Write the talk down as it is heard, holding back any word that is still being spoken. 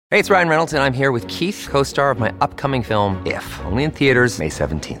Hey, it's Ryan Reynolds, and I'm here with Keith, co-star of my upcoming film, If, only in theaters May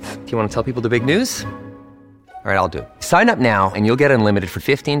 17th. Do you want to tell people the big news? All right, I'll do it. Sign up now and you'll get unlimited for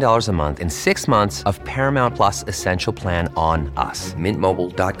 $15 a month and 6 months of Paramount Plus Essential Plan on us.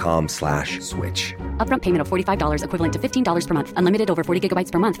 MintMobile.com/switch. Upfront payment of $45 equivalent to $15 per month. Unlimited over 40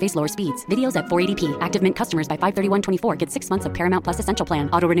 gigabytes per month. Face lower speeds. Videos at 480p. Active Mint customers by 531.24 get 6 months of Paramount Plus Essential Plan.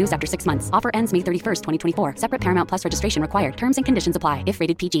 Auto renews after 6 months. Offer ends May 31st, 2024. Separate Paramount Plus registration required. Terms and conditions apply if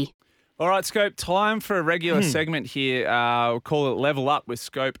rated PG. All right, Scope, time for a regular segment here. We'll call it Level Up with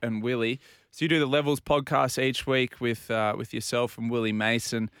Scope and Willie. So you do the Levels podcast each week with yourself and Willie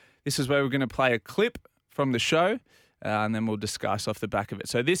Mason. This is where we're going to play a clip from the show, and then we'll discuss off the back of it.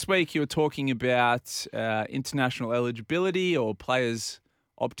 So this week you were talking about international eligibility or players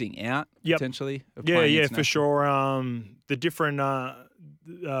opting out, potentially. Yeah, for sure. The different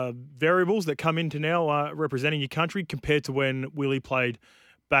variables that come into now representing your country compared to when Willie played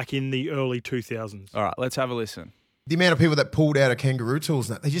back in the early 2000s. All right, let's have a listen. The amount of people that pulled out of kangaroo tools,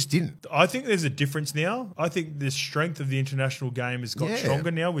 they just didn't. I think there's a difference now. I think the strength of the international game has got stronger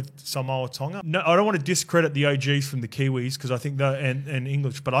now with Samoa Tonga. No, I don't want to discredit the OGs from the Kiwis because I think and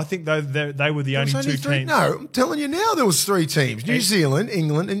English, but I think they were the only two teams. No, I'm telling you now, there was 3 teams: New Zealand,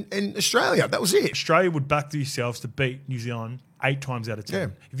 England, and Australia. That was it. Australia would back themselves to beat New Zealand 8 times out of 10. Yeah.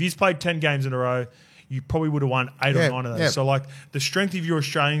 If you've played 10 games in a row, you probably would have won 8 or 9 of those. Yeah. So, like, the strength of your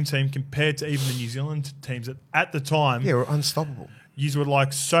Australian team compared to even the New Zealand teams at the time... Yeah, were unstoppable. You were,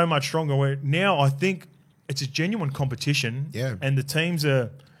 like, so much stronger. Where now I think it's a genuine competition. Yeah. And the teams are...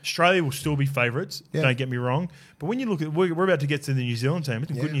 Australia will still be favourites, don't get me wrong. But when you look at... We're about to get to the New Zealand team.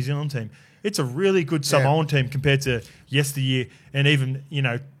 It's a good New Zealand team. It's a really good Samoan team compared to yesteryear and even, you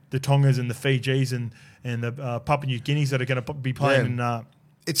know, the Tongas and the Fijis and the Papua New Guineas that are going to be playing in...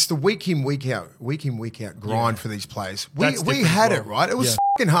 It's the week in, week out grind for these players. We had it, right? It was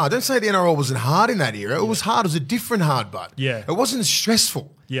fucking hard. Don't say the NRL wasn't hard in that era. It was hard. It was a different hard, but it wasn't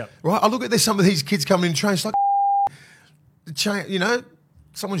stressful. Yeah. Right? I look at some of these kids coming in train, it's like, you know,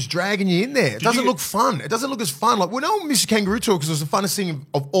 someone's dragging you in there. It doesn't look fun. It doesn't look as fun. Like, no one missed Kangaroo Tour because it was the funnest thing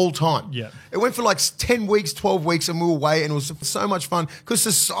of all time. Yeah. It went for like 10 weeks, 12 weeks, and we were away, and it was so much fun because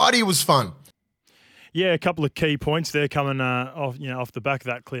society was fun. Yeah, a couple of key points there coming off the back of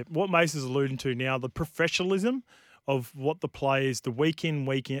that clip. What Mason's alluding to now, the professionalism of what the players, the week in,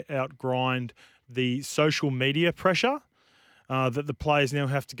 week out grind, the social media pressure that the players now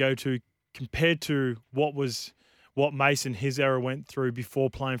have to go to compared to what Mason, his era, went through before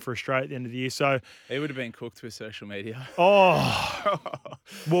playing for Australia at the end of the year. So he would have been cooked with social media. Oh,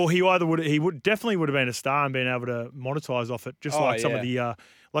 well, he definitely would have been a star and been able to monetize off it, just like some of the.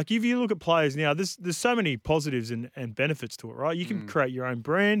 Like, if you look at players now, there's so many positives and benefits to it, right? You can create your own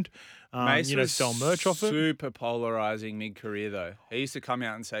brand, sell merch off it. Super polarizing mid-career, though. He used to come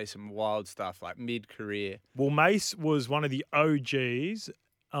out and say some wild stuff, like mid-career. Well, Mace was one of the OGs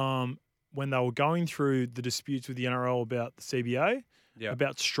when they were going through the disputes with the NRL about the CBA,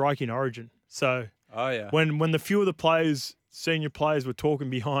 about striking origin. So when the few of the senior players were talking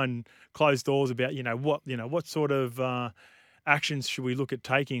behind closed doors about, what sort of actions should we look at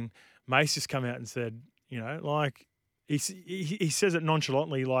taking, Mace just come out and said, he says it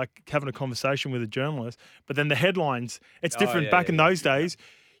nonchalantly, like having a conversation with a journalist, but then the headlines, it's different. Back in those days,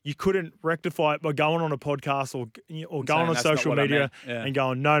 you couldn't rectify it by going on a podcast or going on social media and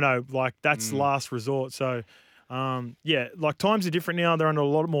going, no, like that's the last resort. So, like times are different now. They're under a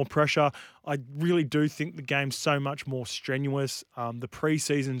lot more pressure. I really do think the game's so much more strenuous. The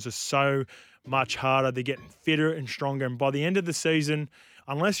pre-seasons are so much harder. They're getting fitter and stronger. And by the end of the season,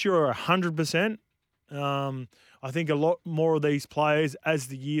 unless you're 100%, I think a lot more of these players, as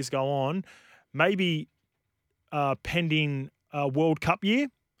the years go on, maybe pending World Cup year,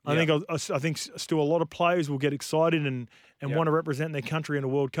 I think still a lot of players will get excited and want to represent their country in a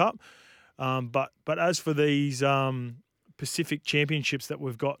World Cup. But as for these Pacific Championships that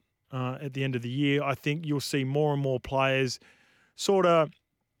we've got at the end of the year, I think you'll see more and more players sort of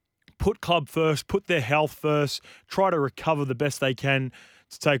put club first, put their health first, try to recover the best they can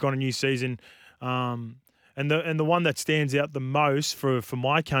to take on a new season. And the one that stands out the most for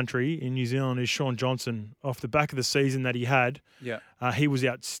my country in New Zealand is Shaun Johnson. Off the back of the season that he had, he was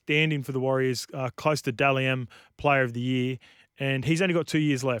outstanding for the Warriors, close to Dally M Player of the Year, and he's only got 2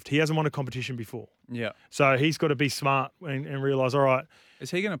 years left. He hasn't won a competition before. Yeah. So he's got to be smart and realise, all right.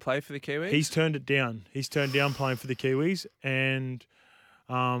 Is he going to play for the Kiwis? He's turned it down. He's turned down playing for the Kiwis, and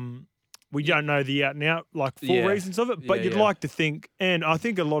we don't know the out and out, full reasons of it, but you'd like to think, and I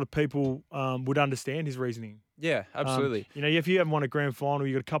think a lot of people would understand his reasoning. Yeah, absolutely. If you haven't won a grand final,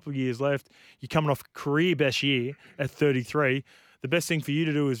 you've got a couple of years left, you're coming off career best year at 33, the best thing for you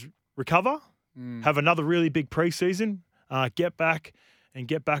to do is recover, have another really big preseason, get back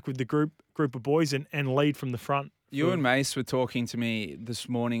with the group of boys and lead from the front. You and Mace were talking to me this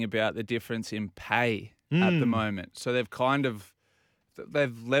morning about the difference in pay at the moment. So they've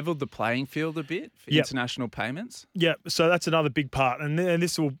leveled the playing field a bit for international payments. Yeah, so that's another big part. And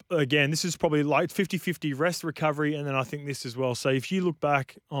this is probably like 50-50 rest, recovery, and then I think this as well. So if you look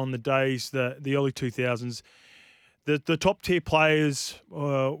back on the days, the early 2000s, the top tier players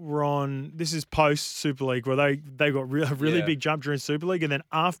were on. This is post Super League where they got a really big jump during Super League, and then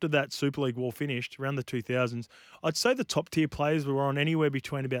after that Super League war finished around the 2000s, I'd say the top tier players were on anywhere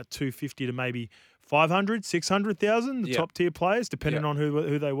between about 250 to maybe 500, 600,000. The top tier players, depending on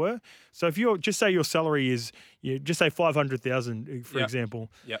who they were. So if you're just say your salary is just say 500,000 for example,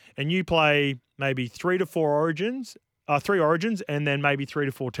 and you play maybe 3 to 4 origins. 3 origins and then maybe 3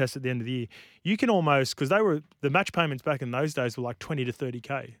 to 4 tests at the end of the year. You can almost, because the match payments back in those days were like 20 to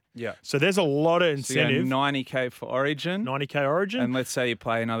 30K. Yeah. So there's a lot of incentive. So 90K for origin. 90K origin. And let's say you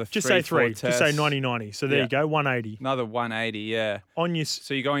play another just say 3. Tests. Just say 90. So there you go, 180. Another 180, yeah.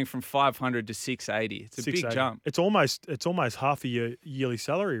 So you're going from 500 to 680. It's a big jump. It's almost half of your yearly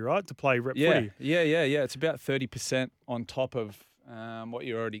salary, right, to play rep footy. Yeah. It's about 30% on top of what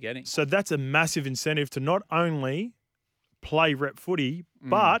you're already getting. So that's a massive incentive to not only play rep footy,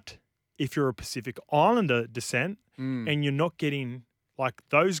 but if you're a Pacific Islander descent and you're not getting like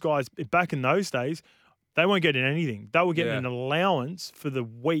those guys back in those days, they weren't getting anything. They were getting an allowance for the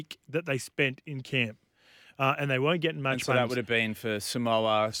week that they spent in camp. And they weren't getting match payments. So that would have been for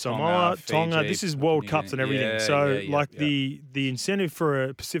Samoa, Tonga. Fiji, this is World Cups and everything. The incentive for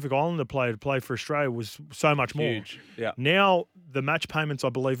a Pacific Islander player to play for Australia was so much more. Huge. Yeah. Now the match payments, I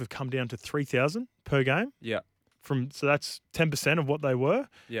believe, have come down to 3,000 per game. Yeah. So that's 10% of what they were.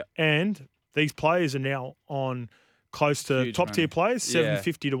 Yeah. And these players are now on close to huge top money. Tier players,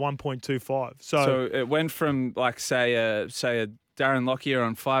 750 to 1.25. So it went from like say a Darren Lockyer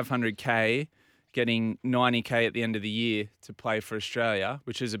on 500K getting 90K at the end of the year to play for Australia,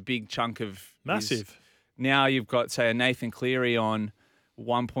 which is a big chunk of massive. Now you've got say a Nathan Cleary on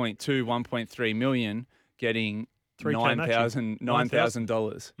 1.2, 1.3 million getting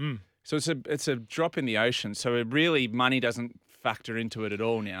 $9,000. So it's a drop in the ocean. So it really money doesn't factor into it at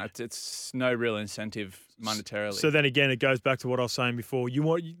all now. It's no real incentive monetarily. So then again, it goes back to what I was saying before.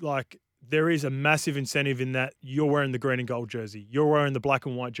 There is a massive incentive in that you're wearing the green and gold jersey, you're wearing the black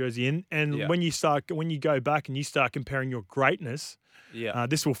and white jersey, and when you go back and you start comparing your greatness.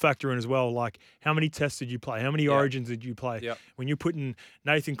 This will factor in as well. Like, how many tests did you play? How many origins did you play? When you're putting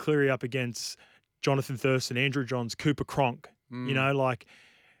Nathan Cleary up against Jonathan Thurston, Andrew Johns, Cooper Cronk,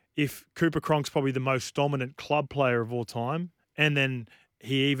 if Cooper Cronk's probably the most dominant club player of all time, and then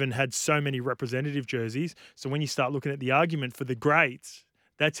he even had so many representative jerseys. So when you start looking at the argument for the greats,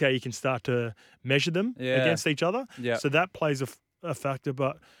 that's how you can start to measure them against each other. Yeah. So that plays a factor.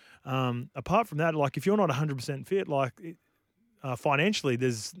 But apart from that, like if you're not 100% fit, like financially,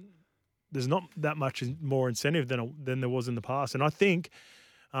 there's not that much more incentive than there was in the past. And I think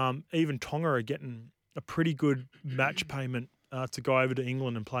even Tonga are getting a pretty good match payment to go over to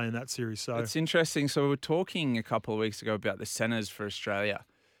England and play in that series. So it's interesting. So we were talking a couple of weeks ago about the centres for Australia,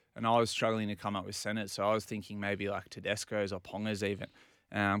 and I was struggling to come up with centres. So I was thinking maybe like Tedesco's or Ponga's even,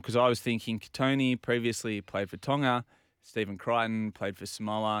 because I was thinking Katoni previously played for Tonga, Stephen Crichton played for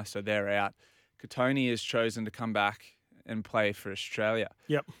Samoa, so they're out. Katoni has chosen to come back and play for Australia.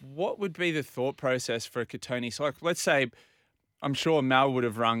 Yep. What would be the thought process for Katoni? So like, let's say, I'm sure Mal would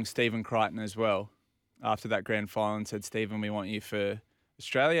have rung Stephen Crichton as well after that grand final and said, Stephen, we want you for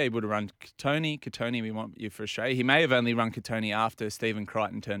Australia. He would have run Katoni, we want you for Australia. He may have only run Katoni after Stephen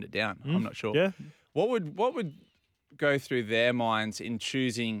Crichton turned it down. I'm not sure. Yeah. What would go through their minds in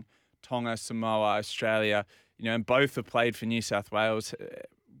choosing Tonga, Samoa, Australia? And both have played for New South Wales.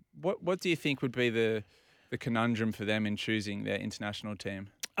 What do you think would be the conundrum for them in choosing their international team?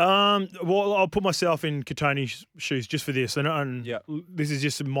 Well, I'll put myself in Katoni's shoes just for this, and this is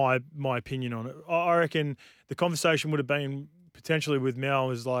just my opinion on it. I reckon the conversation would have been potentially with Mel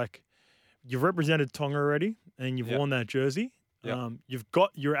is like, you've represented Tonga already, and you've worn that jersey.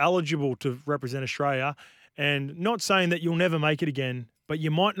 You're eligible to represent Australia, and not saying that you'll never make it again, but you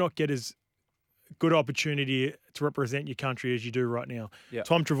might not get as good opportunity to represent your country as you do right now. Yep.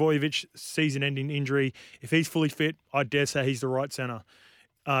 Tom Travojevic, season-ending injury. If he's fully fit, I dare say he's the right centre.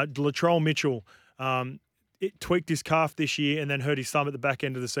 Latrell Mitchell, it tweaked his calf this year and then hurt his thumb at the back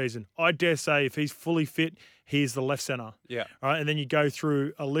end of the season. I dare say if he's fully fit, he's the left centre. Yeah. All right, and then you go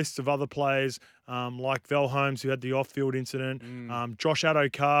through a list of other players like Val Holmes, who had the off-field incident. Josh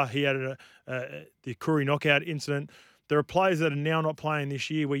Adokar, he had the Kuri knockout incident. there are players that are now not playing this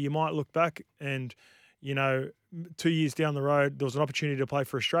year where you might look back and, 2 years down the road, there was an opportunity to play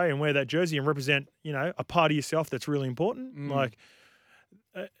for Australia and wear that jersey and represent, a part of yourself that's really important.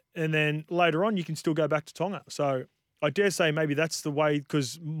 And then later on, you can still go back to Tonga. So I dare say maybe that's the way,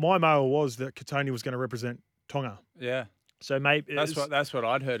 because my mail was that Katoni was going to represent Tonga. Yeah. So maybe that's what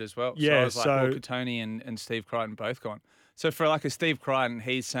I'd heard as well. Yeah. So I was like, well, Katoni and Steve Crichton both gone. So for like a Steve Crichton,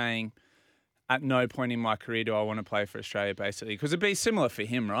 he's saying, at no point in my career do I want to play for Australia, basically, because it'd be similar for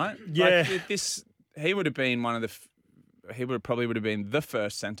him, right? Yeah. He would have been probably would have been the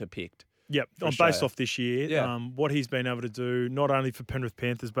first centre picked. Yep, based off this year, what he's been able to do, not only for Penrith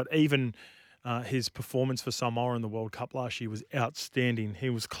Panthers, but even his performance for Samoa in the World Cup last year was outstanding. He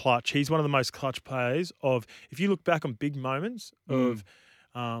was clutch. He's one of the most clutch players if you look back on big moments of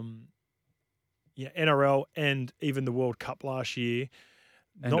NRL and even the World Cup last year.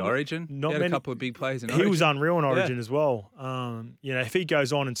 And Origin. He had a couple of big plays in Origin. He was unreal in Origin as well. If he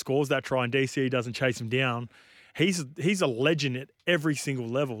goes on and scores that try and DC doesn't chase him down, he's a legend at every single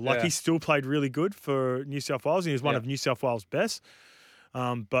level. He still played really good for New South Wales. He was one of New South Wales' best.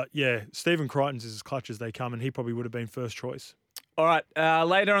 But Stephen Crichton's is as clutch as they come, and he probably would have been first choice. All right,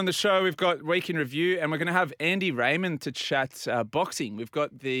 later on the show, we've got Week in Review, and we're going to have Andy Raymond to chat boxing. We've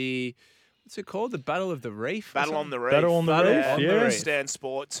got what's it called? The Battle of the Reef? Battle on the Reef. Battle on the Reef, yeah. Stand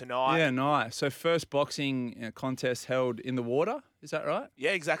Sport tonight. Yeah, nice. So first boxing contest held in the water. Is that right?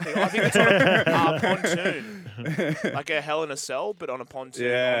 Yeah, exactly. I think it's on a pontoon. Like a Hell in a Cell, but on a pontoon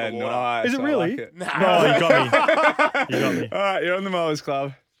on the water. Nice. Is it really? Like it. No, you got me. All right, you're on the Mowers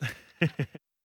Club.